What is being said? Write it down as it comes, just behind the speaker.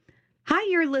Hi,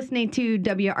 you're listening to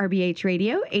WRBH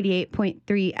Radio,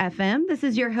 88.3 FM. This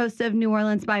is your host of New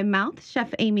Orleans by Mouth,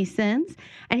 Chef Amy Sins.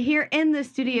 And here in the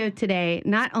studio today,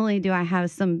 not only do I have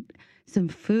some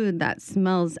food that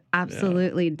smells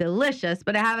absolutely delicious,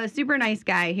 but I have a super nice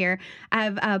guy here. I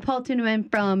have Paul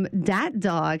Tuneman from Dat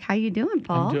Dog. How you doing,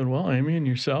 Paul? I'm doing well, Amy, and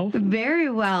yourself?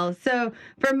 Very well. So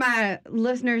for my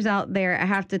listeners out there, I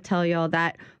have to tell y'all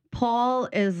that Paul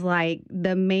is like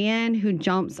the man who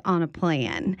jumps on a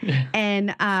plan.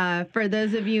 And for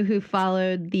those of you who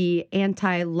followed the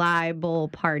anti-lie bowl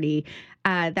party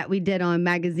that we did on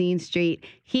Magazine Street,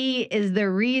 he is the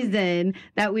reason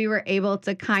that we were able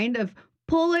to kind of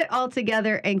pull it all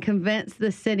together and convince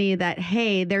the city that,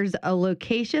 hey, there's a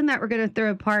location that we're going to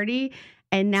throw a party.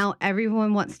 And now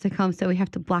everyone wants to come, so we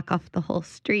have to block off the whole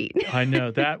street. I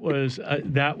know. That was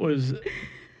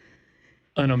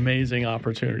an amazing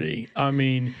opportunity. I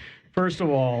mean, first of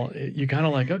all, you kind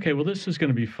of like, okay, well, this is going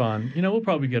to be fun. We'll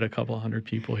probably get a couple hundred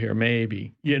people here,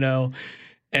 maybe,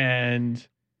 and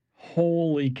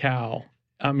holy cow.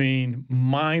 I mean,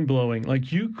 mind-blowing.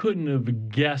 Like, you couldn't have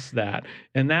guessed that.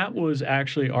 And that was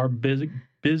actually our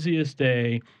busiest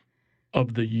day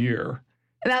of the year.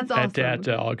 That's awesome. At Dat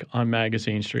Dog on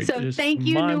Magazine Street. So Just thank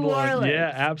you, New Orleans.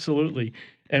 Yeah, absolutely.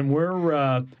 And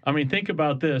we're, think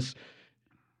about this.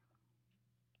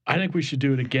 I think we should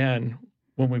do it again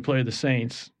when we play the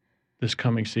Saints this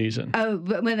coming season. Oh,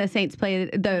 but when the Saints play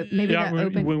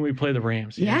when we play the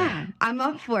Rams. Yeah, I'm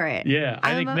up for it. Yeah,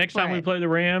 I think next time we play the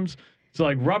Rams, it's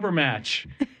like rubber match,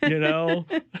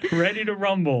 ready to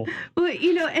rumble. Well,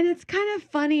 and it's kind of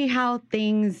funny how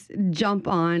things jump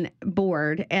on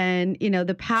board and,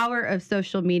 the power of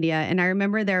social media. And I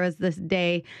remember there was this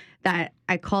day that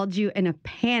I called you in a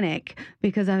panic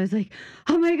because I was like,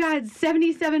 oh my God,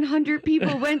 7,700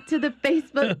 people went to the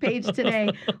Facebook page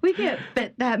today. We can't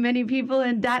fit that many people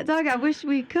in Dat Dog. I wish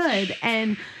we could.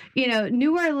 And,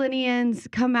 New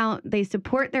Orleanians come out, they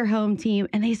support their home team,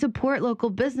 and they support local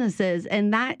businesses.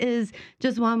 And that is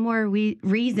just one more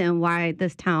reason why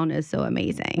this town is so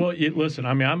amazing. Well, listen,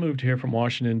 I moved here from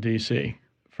Washington, D.C.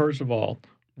 First of all,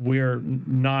 we're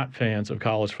not fans of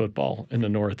college football in the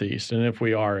Northeast. And if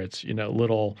we are, it's,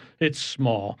 it's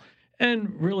small.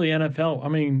 And really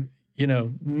NFL,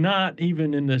 not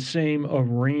even in the same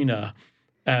arena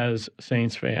as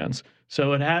Saints fans.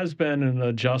 So it has been an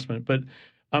adjustment. But,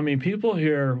 people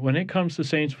here, when it comes to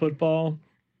Saints football,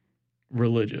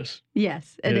 religious.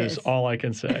 Yes, it is. All I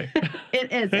can say.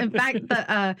 It is. In fact,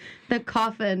 the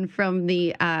coffin from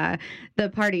the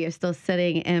party is still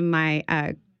sitting in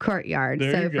my courtyard.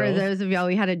 So for those of y'all,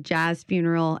 we had a jazz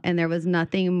funeral, and there was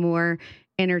nothing more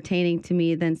entertaining to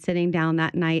me than sitting down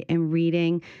that night and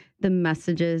reading the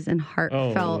messages and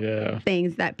heartfelt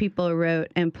things that people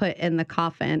wrote and put in the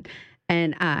coffin.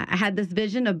 And I had this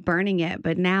vision of burning it,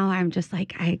 but now I'm just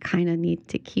like, I kind of need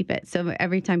to keep it. So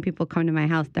every time people come to my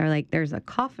house, they're like, there's a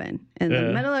coffin in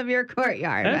the middle of your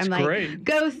courtyard. That's I'm like, great.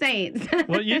 Go Saints.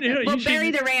 Well, we'll bury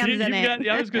the Rams in it.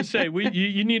 I was going to say,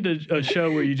 you need a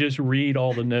show where you just read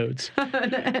all the notes.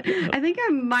 I think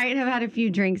I might have had a few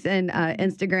drinks and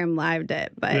Instagram lived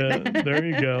it. But yeah, there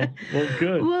you go. Well,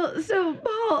 good. Well, so,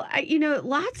 Paul,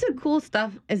 lots of cool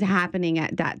stuff is happening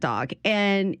at Dat Dog.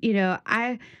 And,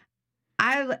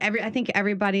 I think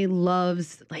everybody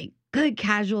loves like good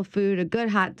casual food, a good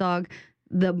hot dog.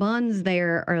 The buns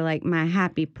there are like my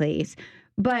happy place.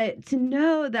 But to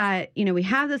know that, we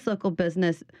have this local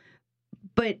business,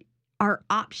 but our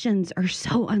options are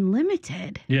so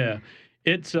unlimited. Yeah.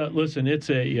 It's, listen,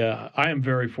 I am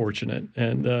very fortunate.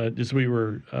 And as we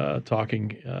were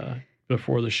talking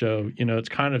before the show, it's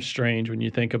kind of strange when you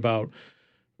think about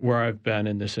where I've been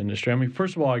in this industry.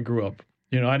 First of all, I grew up.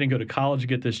 I didn't go to college to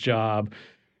get this job.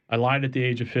 I lied at the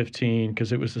age of 15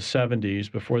 because it was the 70s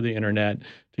before the internet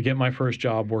to get my first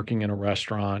job working in a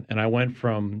restaurant. And I went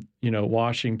from,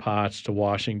 washing pots to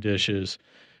washing dishes,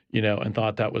 and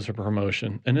thought that was a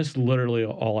promotion. And this is literally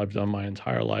all I've done my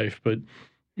entire life. But,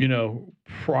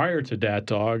 prior to Dat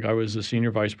Dog, I was the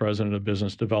senior vice president of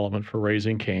business development for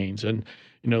Raising Cane's and,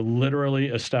 literally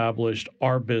established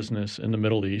our business in the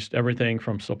Middle East, everything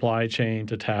from supply chain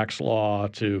to tax law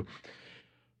to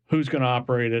who's going to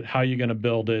operate it, how you're going to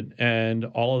build it, and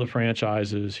all of the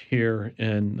franchises here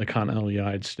in the continental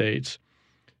United States.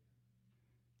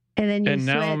 And then you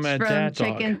switch from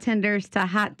chicken tenders to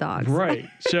hot dogs. Right.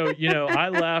 So, I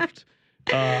left.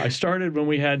 I started when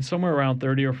we had somewhere around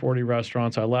 30 or 40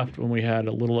 restaurants. I left when we had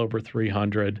a little over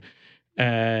 300.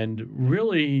 and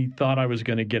really thought I was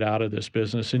going to get out of this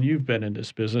business. And you've been in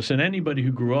this business, and anybody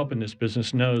who grew up in this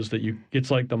business knows that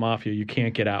it's like the mafia. You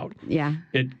can't get out. Yeah.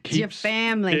 It's your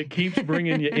family. It keeps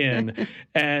bringing you in.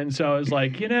 And so I was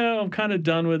like, I'm kind of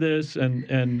done with this.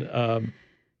 And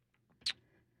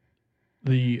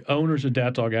the owners of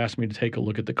Dat Dog asked me to take a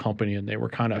look at the company, and they were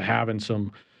kind of having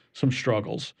some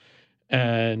struggles.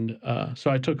 And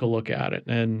so I took a look at it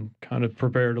and kind of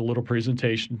prepared a little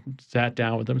presentation, sat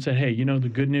down with them and said, hey, the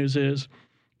good news is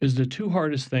the two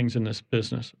hardest things in this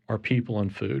business are people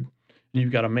and food. And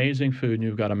you've got amazing food and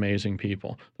you've got amazing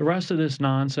people. The rest of this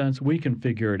nonsense, we can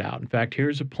figure it out. In fact,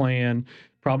 here's a plan,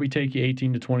 probably take you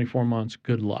 18 to 24 months.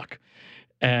 Good luck.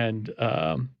 And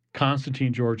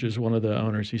Constantine George is one of the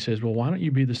owners. He says, well, why don't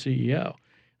you be the CEO?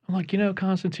 I'm like,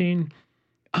 Constantine,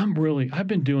 I've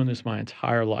been doing this my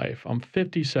entire life. I'm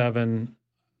 57.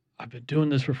 I've been doing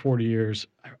this for 40 years.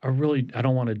 I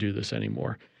don't want to do this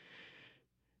anymore.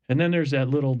 And then there's that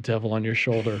little devil on your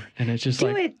shoulder. And it's just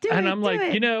I'm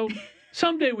like,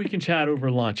 someday we can chat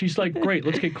over lunch. He's like, great,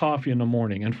 let's get coffee in the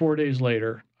morning. And 4 days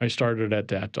later, I started at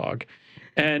Dat Dog.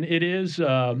 And it is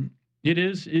an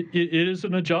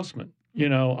adjustment.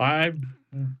 I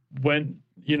went,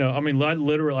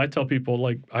 I tell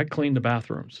people, I clean the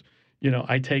bathrooms.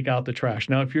 I take out the trash.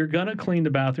 Now, if you're going to clean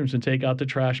the bathrooms and take out the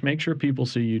trash, make sure people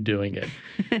see you doing it.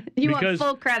 You want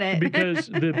full credit. Because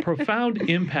the profound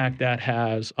impact that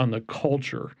has on the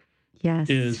culture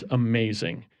is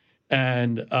amazing.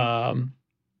 And honestly,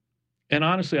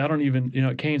 I don't even,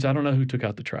 at Cane's, I don't know who took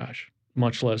out the trash,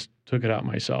 much less took it out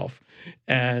myself.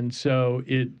 And so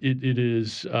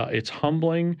it's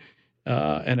humbling.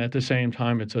 And at the same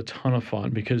time, it's a ton of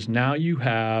fun because now you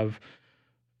have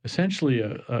essentially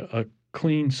a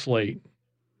clean slate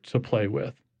to play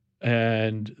with.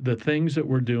 And the things that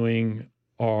we're doing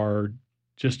are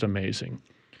just amazing.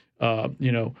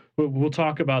 We'll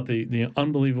talk about the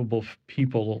unbelievable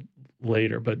people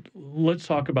later, but let's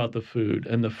talk about the food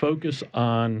and the focus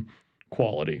on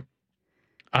quality.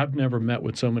 I've never met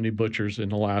with so many butchers in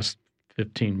the last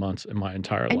 15 months in my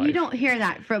entire life. And you don't hear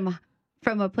that from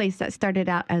a place that started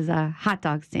out as a hot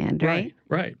dog stand, right?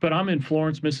 Right. But I'm in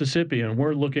Florence, Mississippi, and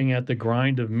we're looking at the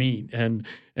grind of meat and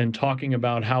talking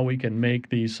about how we can make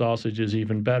these sausages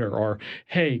even better. Or,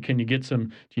 hey, do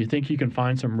you think you can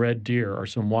find some red deer or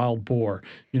some wild boar?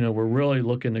 We're really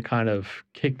looking to kind of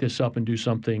kick this up and do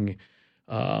something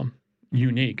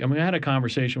unique. I mean, I had a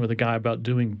conversation with a guy about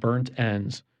doing burnt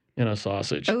ends in a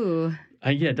sausage. Ooh.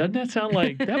 Yeah, doesn't that sound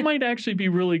like that might actually be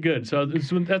really good? So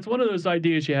that's one of those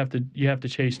ideas you have to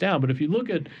chase down. But if you look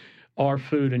at our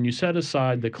food and you set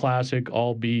aside the classic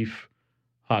all beef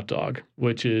hot dog,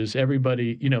 which is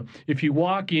everybody, if you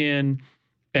walk in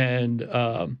and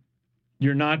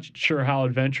you're not sure how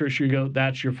adventurous you go,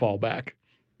 that's your fallback.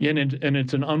 And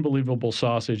it's an unbelievable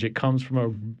sausage. It comes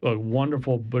from a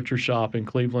wonderful butcher shop in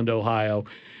Cleveland, Ohio.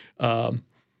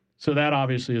 So that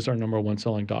obviously is our number one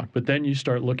selling dog. But then you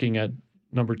start looking at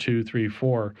number 2, 3,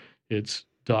 4. It's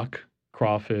duck,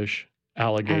 crawfish,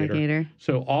 alligator.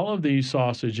 So all of these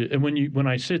sausages, and when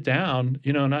I sit down,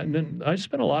 and I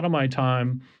spent a lot of my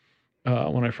time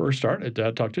when I first started at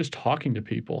Dat Dog just talking to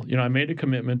people. I made a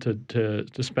commitment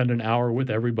to spend an hour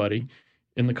with everybody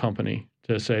in the company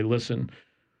to say, listen,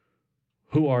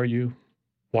 who are you?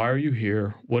 Why are you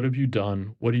here? What have you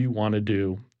done? What do you want to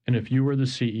do? And if you were the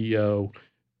CEO,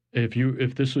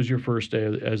 if this was your first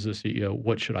day as the CEO,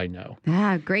 what should I know?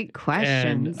 Great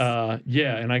questions.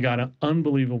 And I got an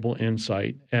unbelievable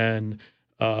insight. And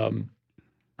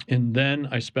then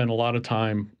I spent a lot of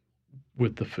time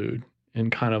with the food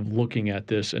and kind of looking at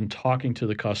this and talking to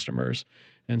the customers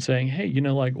and saying, hey,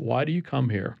 why do you come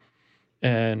here?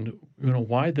 And,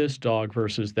 why this dog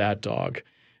versus that dog?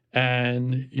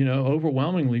 And,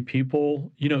 overwhelmingly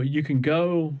people, you can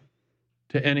go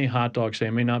to any hot dog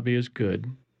stand. It may not be as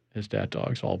good as Dat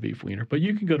Dog's all beef wiener, but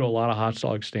you can go to a lot of hot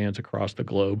dog stands across the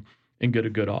globe and get a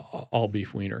good all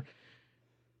beef wiener.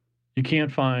 You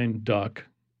can't find duck,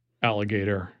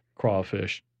 alligator,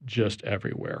 crawfish just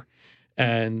everywhere.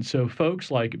 And so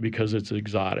folks like it because it's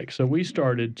exotic. So we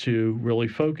started to really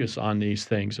focus on these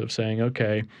things of saying,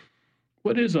 okay,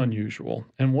 what is unusual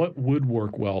and what would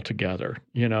work well together?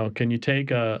 Can you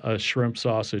take a shrimp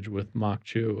sausage with mock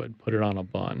chew and put it on a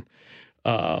bun?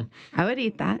 I would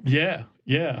eat that. Yeah.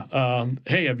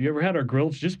 Hey, have you ever had our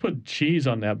grilled? Just put cheese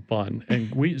on that bun,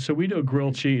 and we do a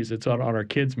grilled cheese. It's on our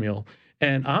kids' meal,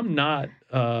 and I'm not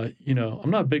a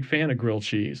big fan of grilled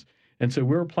cheese, and so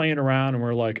we're playing around, and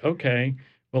we're like, okay,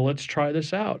 well, let's try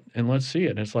this out and let's see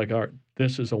it. And it's like, all right,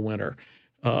 this is a winner,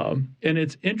 and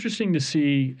it's interesting to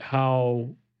see how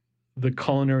the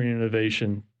culinary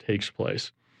innovation takes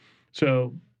place.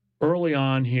 So early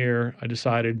on here, I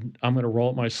decided I'm going to roll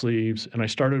up my sleeves, and I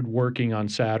started working on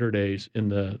Saturdays in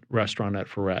the restaurant at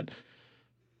Ferret.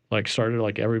 Started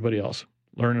like everybody else,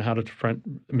 learning how to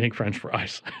make French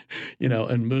fries,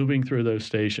 and moving through those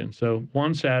stations. So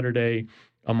one Saturday,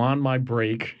 I'm on my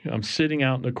break. I'm sitting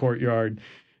out in the courtyard,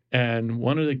 and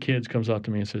one of the kids comes up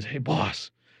to me and says, "Hey,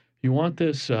 boss, you want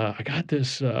this? I got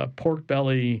this pork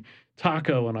belly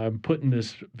taco, and I'm putting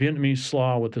this Vietnamese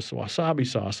slaw with this wasabi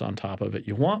sauce on top of it.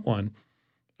 You want one?"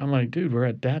 I'm like, "Dude, we're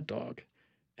at Dat Dog."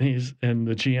 And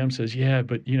the GM says, "Yeah,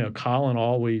 but Colin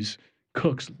always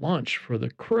cooks lunch for the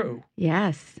crew."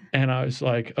 Yes. And I was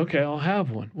like, "Okay, I'll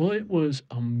have one." Well, it was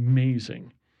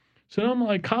amazing. So I'm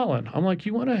like, "Colin,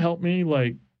 you want to help me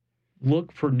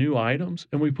look for new items?"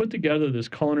 And we put together this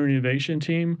culinary innovation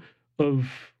team of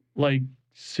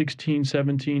 16,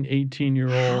 17,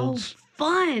 18-year-olds. How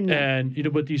fun.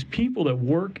 And, but these people that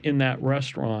work in that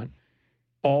restaurant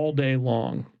all day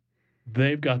long,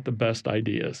 they've got the best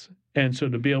ideas. And so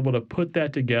to be able to put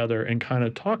that together and kind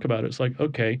of talk about it, it's like,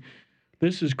 okay,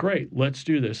 this is great. Let's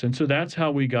do this. And so that's how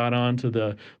we got onto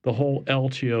the whole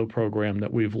LTO program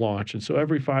that we've launched. And so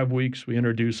every 5 weeks, we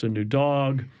introduce a new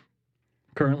dog.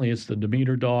 Currently, it's the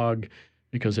Demeter dog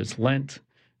because it's Lent.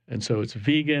 And so it's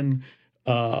vegan.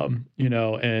 And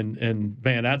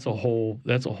man, that's a whole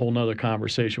nother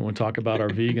conversation when we talk about our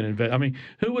vegan and I mean,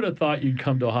 who would have thought you'd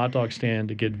come to a hot dog stand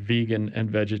to get vegan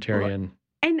and vegetarian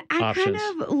and I options?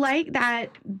 Kind of like that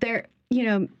there,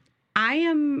 I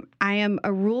am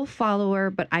a rule follower,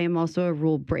 but I am also a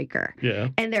rule breaker. Yeah.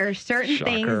 And there are certain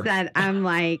things that I'm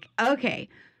like, okay,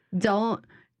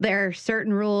 there are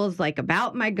certain rules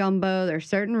about my gumbo. There's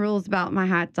certain rules about my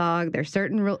hot dog. There's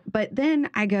certain rules. But then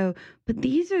I go, but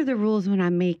these are the rules when I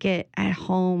make it at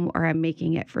home or I'm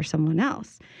making it for someone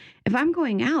else. If I'm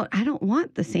going out, I don't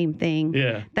want the same thing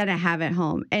that I have at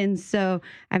home. And so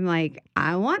I'm like,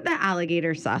 I want the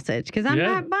alligator sausage because I'm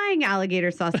not buying alligator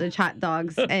sausage hot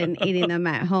dogs and eating them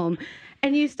at home.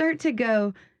 And you start to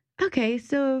go, okay,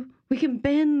 so we can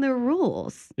bend the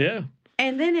rules. Yeah.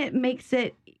 And then it makes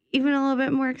it even a little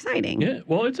bit more exciting. Yeah,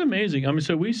 well, it's amazing. I mean,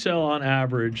 so we sell on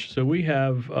average, so we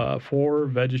have 4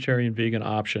 vegetarian vegan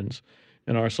options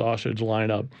in our sausage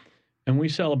lineup, and we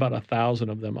sell about 1,000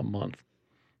 of them a month.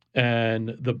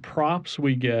 And the props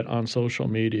we get on social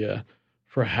media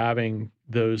for having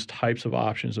those types of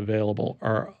options available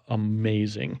are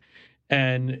amazing.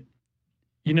 And,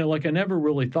 I never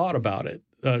really thought about it.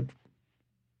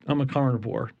 I'm a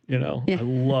carnivore, I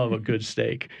love a good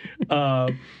steak.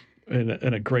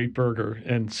 And a great burger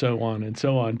and so on and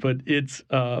so on. But it's,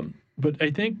 but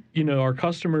I think, our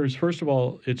customers, first of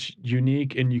all, it's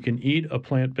unique and you can eat a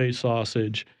plant-based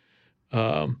sausage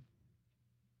and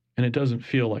it doesn't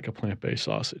feel like a plant-based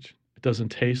sausage. It doesn't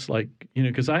taste like,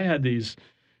 because I had these,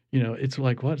 it's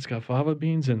like, what? It's got fava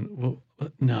beans and, well,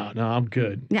 no, I'm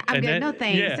good. Yeah, I'm good. No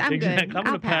thanks. Yeah, I'm exactly. good. I'm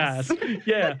going to pass.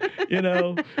 Yeah,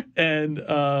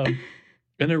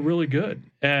 and they're really good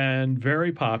and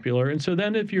very popular. And so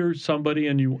then if you're somebody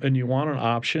and you want an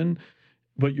option,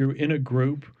 but you're in a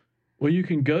group, well, you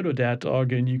can go to Dat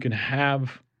Dog and you can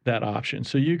have that option.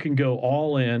 So you can go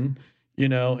all in,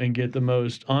 and get the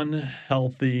most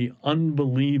unhealthy,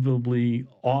 unbelievably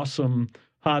awesome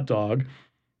hot dog,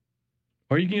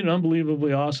 or you can get an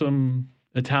unbelievably awesome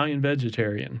Italian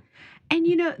vegetarian. And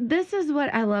this is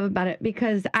what I love about it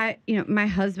because my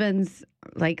husband's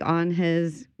on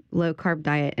his low carb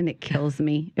diet and it kills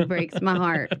me. It breaks my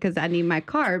heart because I need my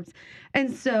carbs.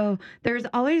 And so there's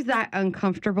always that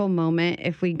uncomfortable moment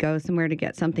if we go somewhere to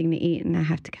get something to eat and I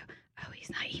have to go, oh, he's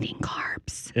not eating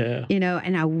carbs. Yeah.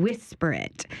 And I whisper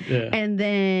it. Yeah. And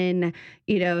then,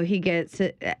 he gets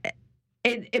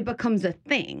it becomes a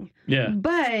thing. Yeah.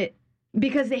 But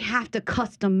because they have to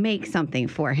custom make something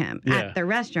for him at the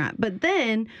restaurant. But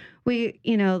then we,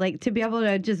 to be able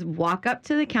to just walk up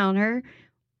to the counter,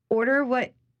 order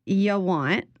what you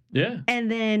want. Yeah. And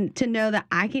then to know that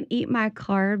I can eat my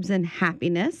carbs in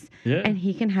happiness and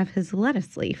he can have his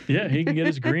lettuce leaf. Yeah, he can get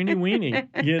his greeny weenie,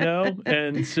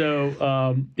 And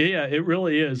so, it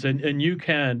really is. And you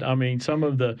can, I mean, some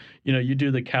of the, you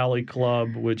do the Cali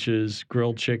Club, which is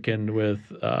grilled chicken with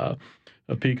a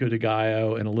pico de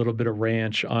gallo and a little bit of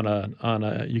ranch on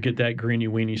a, you get that greeny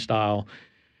weenie style.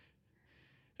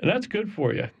 And that's good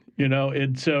for you.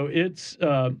 And so it's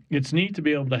neat to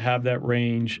be able to have that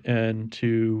range and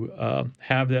to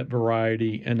have that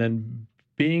variety, and then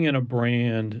being in a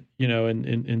brand,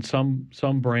 in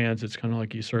some brands, it's kind of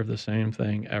like you serve the same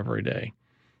thing every day.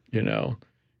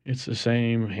 It's the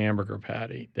same hamburger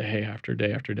patty day after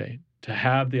day after day. To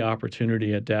have the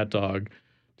opportunity at Dat Dog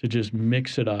to just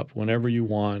mix it up whenever you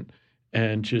want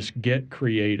and just get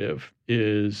creative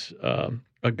is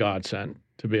a godsend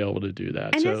to be able to do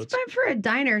that. And So it's fun for a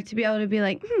diner to be able to be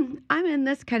like, I'm in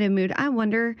this kind of mood. I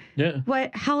wonder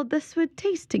how this would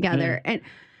taste together. And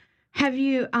have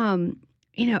you,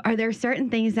 are there certain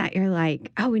things that you're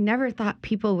like, oh, we never thought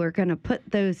people were going to put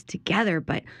those together,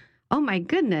 but oh my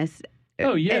goodness.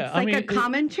 Oh, yeah. It's like a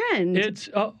common trend. It's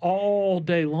all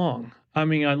day long. I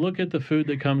mean, I look at the food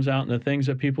that comes out and the things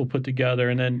that people put together.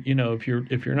 And then, if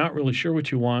you're not really sure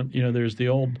what you want, there's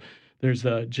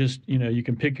you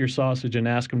can pick your sausage and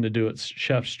ask them to do it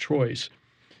chef's choice.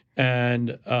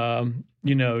 And,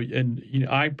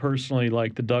 I personally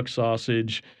like the duck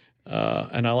sausage,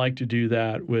 and I like to do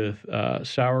that with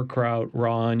sauerkraut,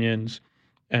 raw onions,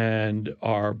 and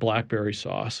our blackberry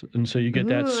sauce. And so you get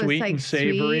that sweet and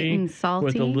savory and salty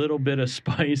with a little bit of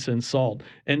spice and salt.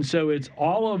 And so it's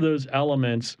all of those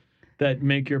elements that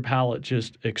make your palate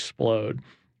just explode.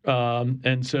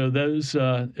 And so those,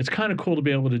 it's kind of cool to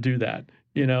be able to do that,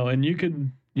 and you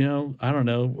could, I don't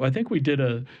know. I think we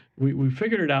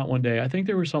figured it out one day. I think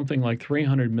there were something like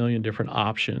 300 million different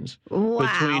options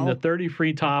between the 30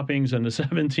 free toppings and the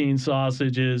 17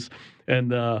 sausages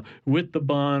and with the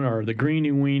bun or the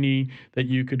greeny weenie that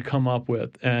you could come up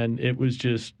with. And it was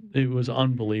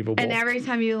unbelievable. And every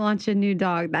time you launch a new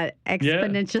dog, that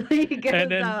exponentially goes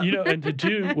and then, up. And to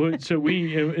do,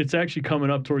 it's actually coming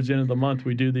up towards the end of the month.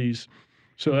 We do these.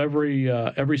 So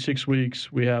every 6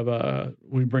 weeks we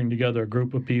bring together a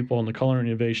group of people, and the Culinary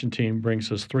Innovation team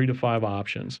brings us 3 to 5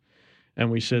 options,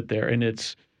 and we sit there, and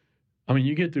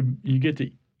you get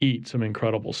to eat some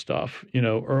incredible stuff.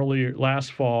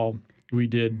 Last fall we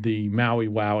did the Maui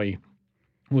Wowie,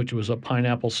 which was a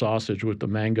pineapple sausage with the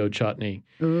mango chutney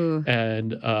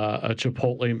and a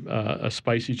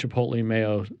spicy chipotle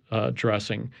mayo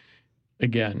dressing.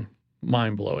 Again,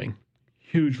 mind blowing,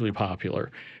 hugely popular.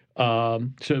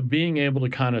 So being able to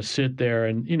kind of sit there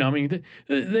and,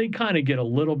 they kind of get a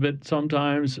little bit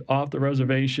sometimes off the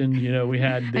reservation. We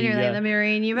had the... And you're like, let me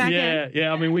rein you back in.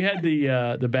 Yeah. We had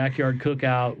the backyard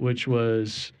cookout, which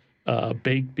was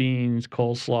baked beans,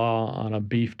 coleslaw on a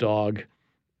beef dog.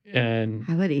 And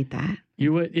I would eat that.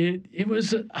 You would. It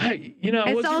was.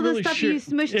 It's all the stuff you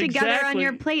smushed together on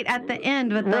your plate at the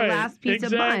end with the last piece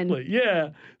of bun. Exactly.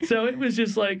 Yeah. So it was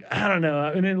just like, I don't know.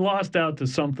 I mean, it lost out to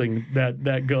something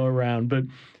that go around, but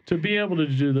to be able to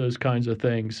do those kinds of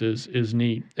things is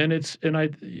neat. And it's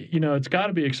got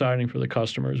to be exciting for the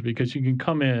customers because you can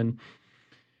come in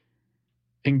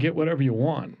and get whatever you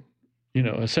want.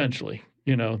 Essentially.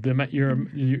 Your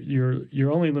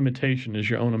only limitation is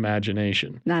your own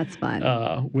imagination. That's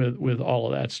fun. With all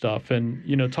of that stuff. And,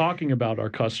 talking about our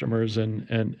customers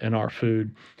and our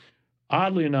food,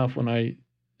 oddly enough, when I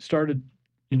started,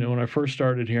 when I first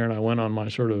started here and I went on my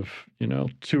sort of,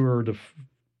 tour to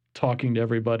talking to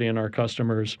everybody and our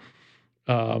customers,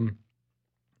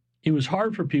 it was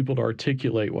hard for people to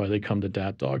articulate why they come to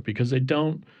Dat Dog because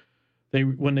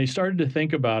when they started to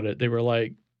think about it, they were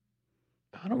like,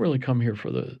 I don't really come here for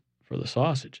the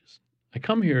sausages. I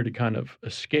come here to kind of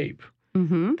escape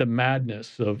the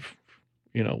madness of,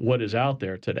 what is out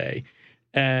there today.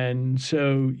 And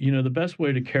so, the best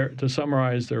way to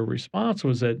summarize their response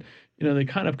was that, they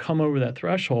kind of come over that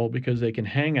threshold because they can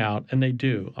hang out, and they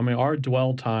do. I mean, our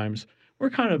dwell times, we're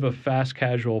kind of a fast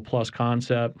casual plus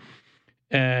concept,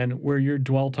 and where your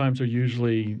dwell times are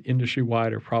usually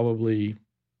industry-wide are probably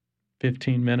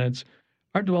 15 minutes,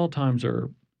 our dwell times are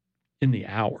in the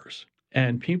hours,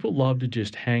 and people love to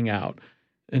just hang out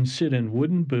and sit in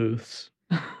wooden booths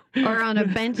or on a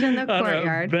bench in the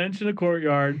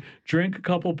courtyard, drink a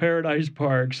couple Paradise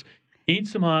Parks, eat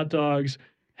some hot dogs,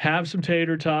 have some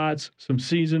tater tots, some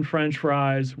seasoned French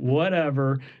fries,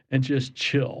 whatever, and just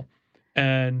chill.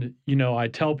 And I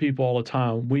tell people all the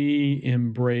time, we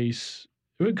embrace,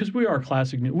 because we are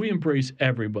classic, we embrace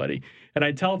everybody. And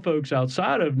I tell folks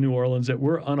outside of New Orleans that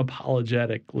we're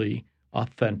unapologetically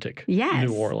authentic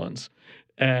New Orleans.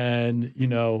 And,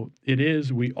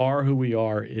 we are who we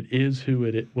are. It is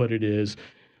what it is.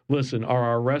 Listen, are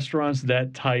our restaurants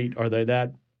that tight? Are they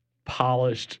that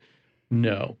polished?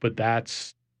 No, but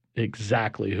that's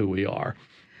exactly who we are.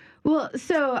 Well,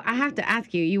 so I have to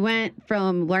ask you, you went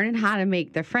from learning how to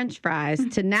make the French fries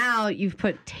to now you've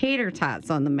put tater tots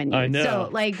on the menu. I know. So,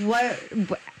 like,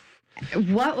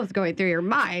 what was going through your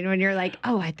mind when you're like,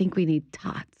 oh, I think we need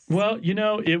tots? Well,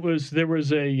 it was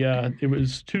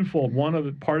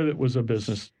twofold. Part of it was a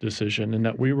business decision, and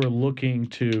that we were looking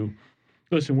to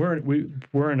listen.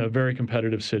 We're in a very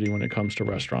competitive city when it comes to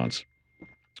restaurants.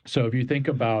 So if you think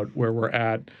about where we're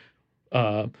at,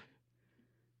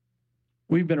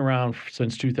 we've been around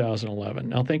since 2011.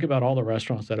 Now think about all the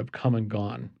restaurants that have come and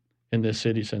gone in this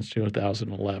city since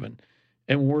 2011,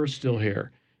 and we're still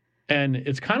here. And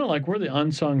it's kind of like we're the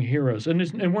unsung heroes. And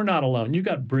we're not alone. You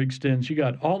got Brixton's, you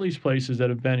got all these places that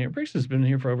have been here. Brixton's been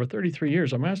here for over 33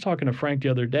 years. I mean, I was talking to Frank the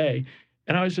other day,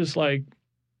 and I was just like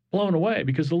blown away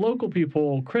because the local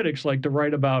people, critics, like to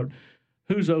write about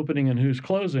who's opening and who's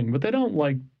closing, but they don't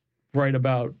like write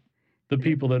about the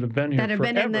people that have been here that have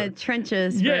forever. been in the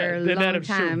trenches for a long that have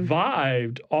time.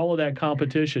 survived all of that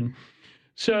competition.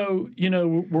 So,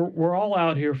 we're all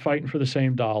out here fighting for the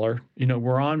same dollar.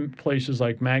 We're on places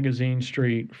like Magazine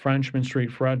Street, Frenchman Street,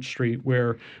 Front Street,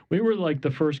 where we were like the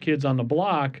first kids on the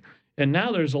block, and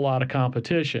now there's a lot of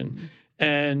competition.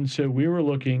 And so we were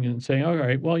looking and saying, all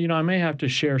right, well, I may have to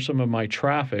share some of my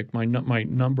traffic, my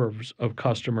number of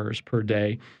customers per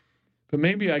day, but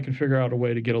maybe I can figure out a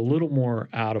way to get a little more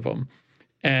out of them.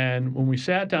 And when we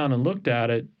sat down and looked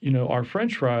at it, our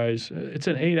French fries, it's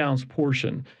an 8-ounce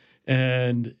portion.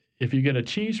 And if you get a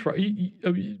cheese fry,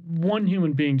 one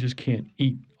human being just can't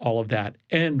eat all of that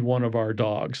and one of our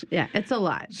dogs. Yeah, it's a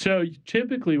lot. So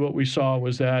typically what we saw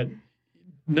was that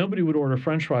nobody would order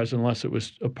French fries unless it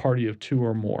was a party of 2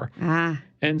 or more.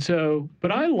 And so,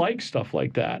 but I like stuff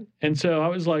like that. And so I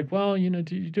was like, well,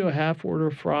 do you do a half order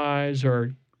of fries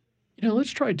or,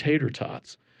 let's try tater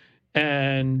tots.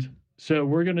 And so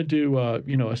we're going to do, a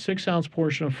 6-ounce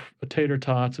portion of tater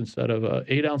tots instead of a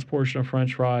 8-ounce portion of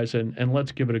French fries, and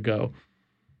let's give it a go.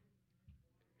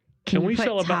 Can you put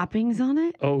toppings on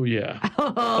it? Oh, yeah.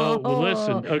 Oh, well,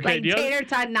 listen. Okay. Like tater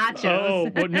tot nachos.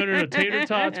 Oh, well, no. Tater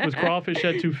tots with crawfish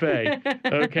etouffee.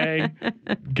 Okay.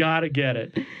 Gotta get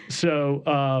it. So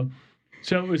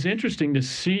it was interesting to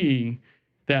see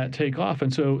that take off.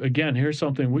 And so, again, here's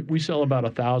something. We sell about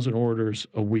 1,000 orders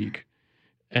a week.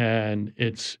 And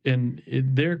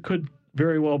there could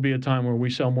very well be a time where we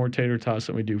sell more tater tots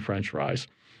than we do French fries.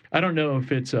 I don't know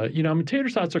if it's tater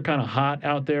tots are kind of hot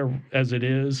out there as it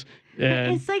is.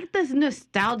 And it's like this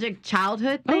nostalgic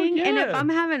childhood thing. Oh, yeah. And if I'm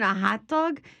having a hot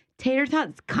dog, tater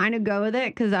tots kind of go with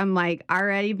it because I'm like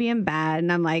already being bad.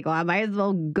 And I'm like, well, I might as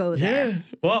well go there. Yeah.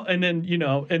 Well, and then,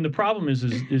 and the problem is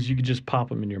you can just pop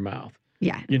them in your mouth.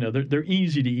 Yeah. They're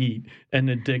easy to eat and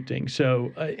addicting.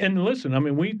 So, and listen, I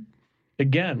mean, we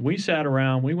sat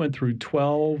around, we went through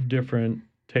 12 different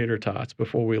tater tots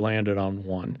before we landed on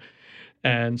one.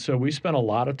 And so we spent a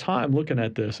lot of time looking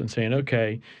at this and saying,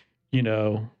 okay,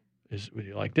 would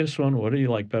you like this one? What do you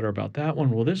like better about that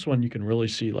one? Well, this one you can really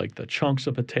see like the chunks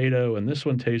of potato, and this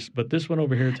one but this one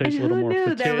over here tastes a little more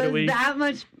potatoey. There was that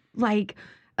much like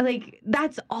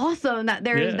that's awesome that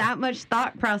there is that much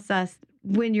thought process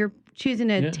when you're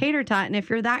choosing a tater tot. And if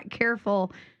you're that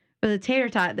careful with a tater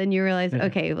tot, then you realize,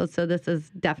 okay, well, so this is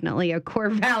definitely a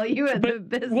core value of the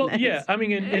business. Well, yeah, I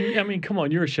mean, come on,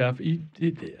 you're a chef.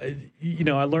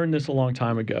 I learned this a long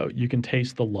time ago. You can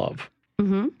taste the love,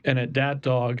 and at Dat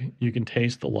Dog, you can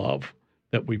taste the love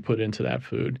that we put into that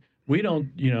food. We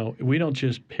don't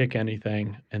just pick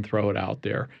anything and throw it out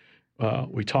there.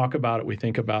 We talk about it, we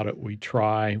think about it, we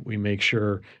try, we make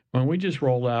sure. When we just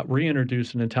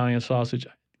reintroduced an Italian sausage,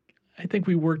 I think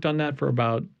we worked on that for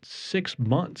about 6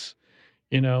 months,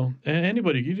 and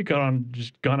anybody, you'd gone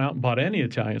out and bought any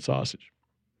Italian sausage,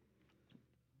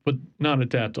 but not at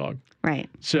Dat Dog. Right.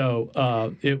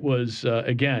 So it was,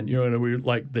 again, we were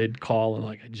like, they'd call and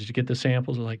like, did you get the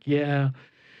samples? We're like, yeah,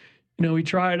 we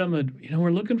tried them and,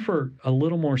 we're looking for a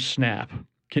little more snap.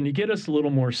 Can you get us a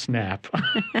little more snap?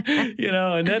 And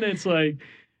then it's like,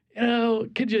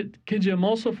 could you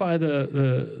emulsify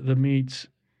the meats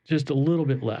just a little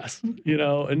bit less,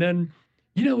 and then,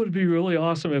 it would be really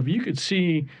awesome if you could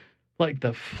see like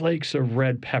the flakes of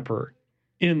red pepper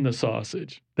in the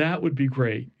sausage. That would be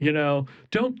great.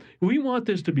 We want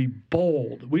this to be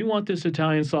bold. We want this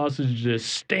Italian sausage to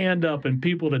stand up and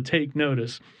people to take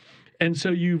notice. And so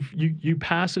you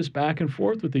pass this back and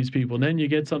forth with these people, and then you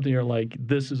get something you're like,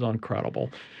 this is incredible.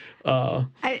 I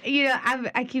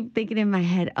keep thinking in my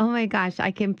head, oh my gosh,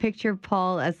 I can picture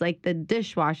Paul as like the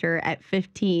dishwasher at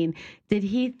 15. Did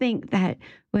he think that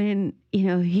when,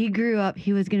 he grew up,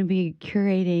 he was going to be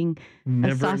curating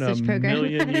a sausage program?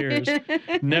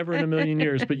 Never in a million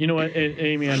years. But you know what,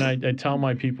 Amy, and I tell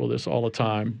my people this all the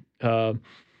time,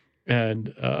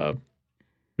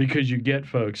 because you get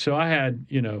folks. So I had,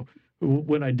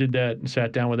 when I did that and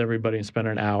sat down with everybody and spent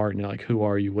an hour, and you're like, who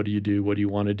are you? What do you do? What do you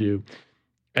want to do?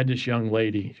 I had this young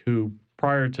lady who,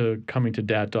 prior to coming to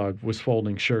Dat Dog, was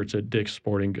folding shirts at Dick's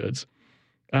Sporting Goods.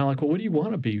 And I'm like, well, what do you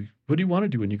want to be? What do you want to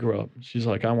do when you grow up? She's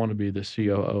like, I want to be the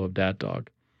COO of Dat Dog.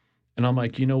 And I'm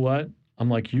like, you know what? I'm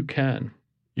like, you can.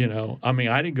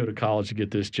 I didn't go to college to get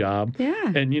this job.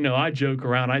 Yeah. And, I joke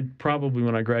around.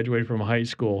 When I graduated from high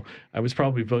school, I was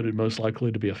probably voted most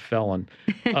likely to be a felon.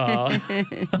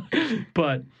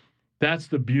 But that's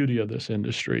the beauty of this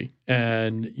industry.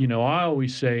 And, I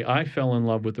always say I fell in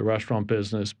love with the restaurant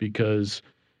business because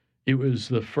it was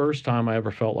the first time I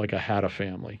ever felt like I had a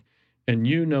family. And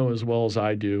as well as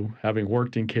I do, having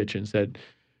worked in kitchens, that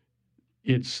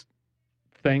it's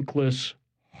thankless,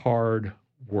 hard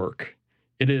work.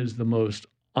 It is the most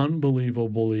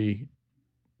unbelievably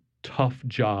tough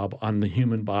job on the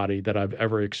human body that I've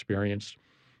ever experienced.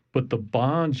 But the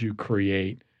bonds you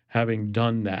create having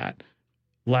done that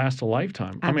last a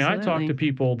lifetime. Absolutely. I mean, I talk to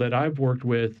people that I've worked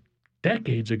with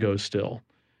decades ago still,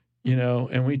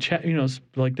 and we chat,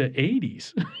 like the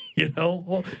 80s,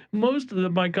 Well, most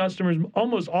of my customers,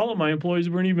 almost all of my employees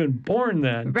weren't even born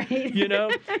then, right.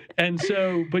 And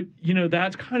so, but,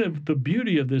 that's kind of the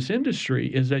beauty of this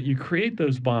industry is that you create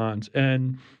those bonds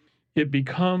and it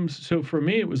becomes, so for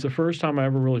me, it was the first time I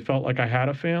ever really felt like I had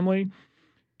a family.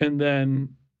 And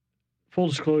then full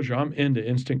disclosure, I'm into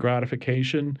instant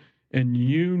gratification. And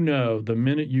the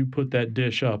minute you put that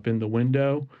dish up in the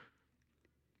window,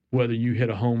 whether you hit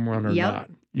a home run or not,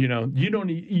 you don't,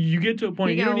 you get to a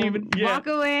point you don't even walk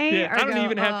away. Yeah, I don't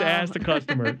even have to ask the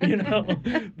customer,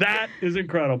 that is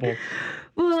incredible.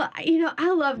 Well,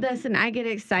 I love this and I get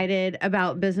excited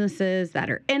about businesses that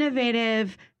are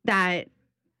innovative, that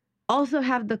also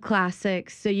have the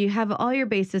classics, so you have all your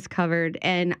bases covered.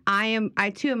 And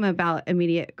I too am about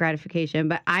immediate gratification,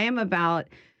 but I am about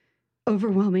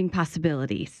overwhelming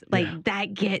possibilities.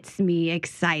 That gets me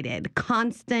excited.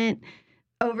 Constant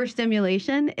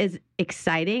overstimulation is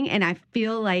exciting, and I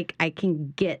feel like I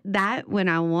can get that when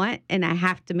I want, and I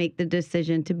have to make the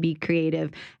decision to be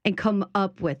creative and come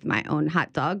up with my own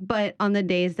hot dog. But on the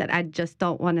days that I just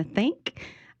don't want to think,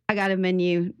 I got a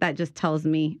menu that just tells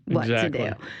me what to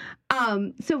do.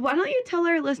 So why don't you tell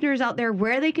our listeners out there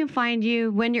where they can find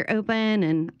you, when you're open,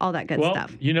 and all that good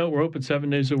stuff? We're open 7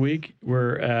 days a week.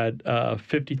 We're at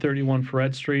 5031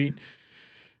 Freret Street,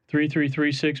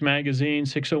 3336 Magazine,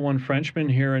 601 Frenchman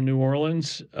here in New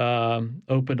Orleans.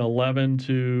 Open 11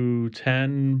 to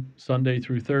 10 Sunday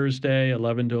through Thursday,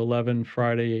 11 to 11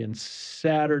 Friday and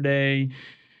Saturday,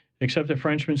 except at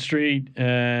Frenchman Street,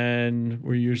 and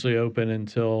we're usually open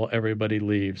until everybody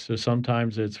leaves. So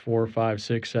sometimes it's 4, 5,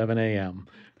 6, 7 a.m.,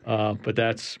 but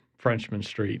that's Frenchman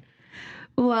Street.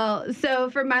 Well, so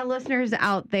for my listeners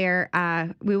out there,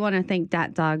 we want to thank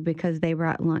Dat Dog because they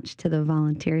brought lunch to the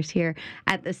volunteers here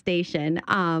at the station.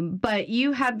 But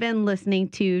you have been listening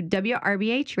to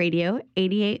WRBH Radio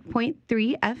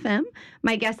 88.3 FM.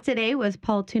 My guest today was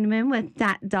Paul Tuneman with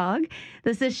Dat Dog.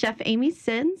 This is Chef Amy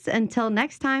Sins. Until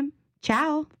next time,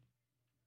 ciao.